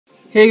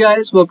Hey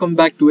guys, welcome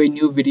back to a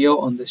new video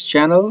on this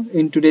channel.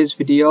 In today's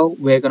video,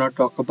 we're gonna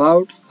talk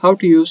about how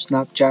to use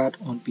Snapchat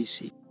on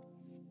PC.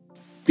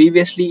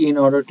 Previously, in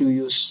order to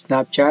use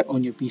Snapchat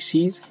on your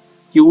PCs,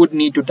 you would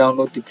need to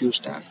download the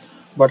BlueStack.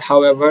 But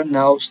however,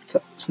 now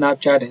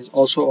Snapchat is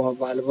also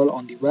available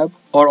on the web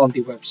or on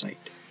the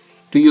website.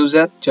 To use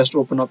it, just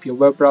open up your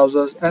web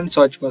browsers and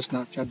search for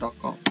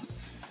snapchat.com.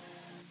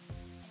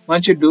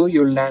 Once you do,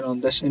 you'll land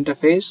on this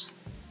interface.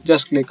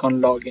 Just click on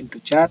Login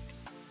to Chat.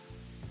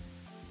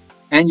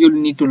 And you'll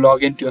need to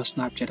log into your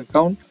Snapchat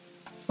account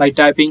by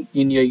typing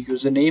in your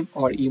username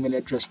or email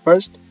address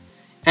first,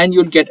 and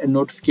you'll get a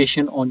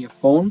notification on your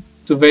phone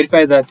to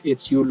verify that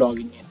it's you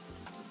logging in.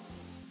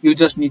 You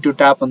just need to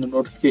tap on the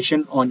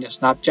notification on your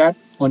Snapchat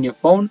on your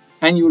phone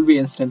and you'll be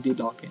instantly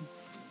logged in.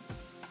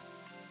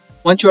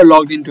 Once you are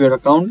logged into your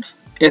account,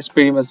 it's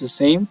pretty much the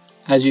same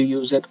as you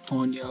use it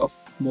on your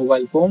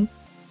mobile phone.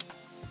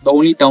 The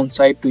only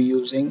downside to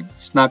using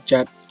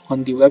Snapchat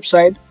on the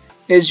website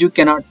is you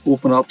cannot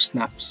open up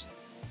snaps.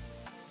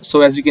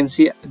 So as you can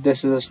see,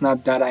 this is a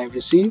snap that I have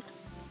received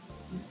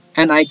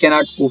and I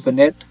cannot open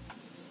it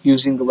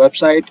using the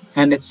website,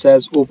 and it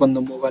says open the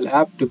mobile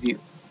app to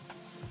view.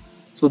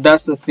 So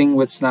that's the thing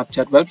with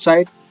Snapchat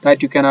website,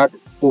 that you cannot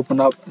open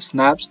up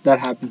snaps that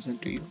happens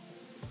into you.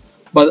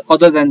 But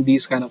other than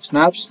these kind of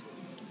snaps,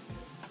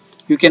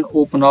 you can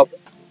open up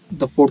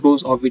the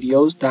photos or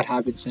videos that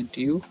have been sent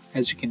to you,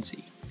 as you can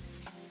see,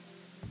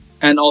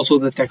 and also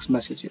the text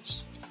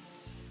messages.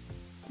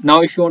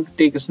 Now if you want to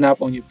take a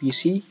snap on your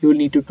PC, you'll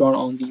need to turn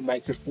on the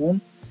microphone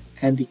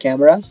and the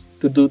camera.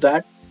 To do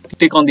that,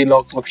 click on the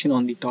lock option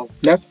on the top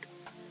left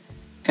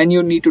and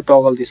you need to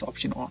toggle this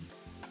option on.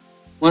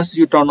 Once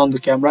you turn on the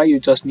camera, you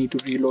just need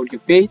to reload your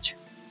page.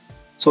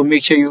 So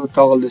make sure you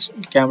toggle this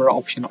camera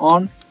option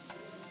on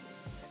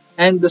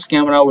and this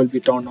camera will be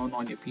turned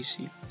on your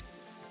PC.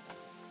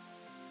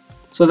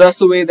 So that's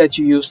the way that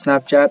you use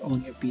Snapchat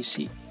on your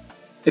PC.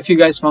 If you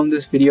guys found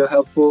this video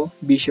helpful,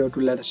 be sure to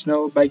let us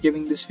know by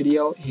giving this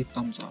video a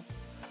thumbs up.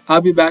 I'll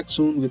be back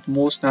soon with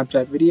more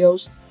Snapchat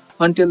videos.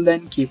 Until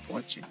then, keep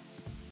watching.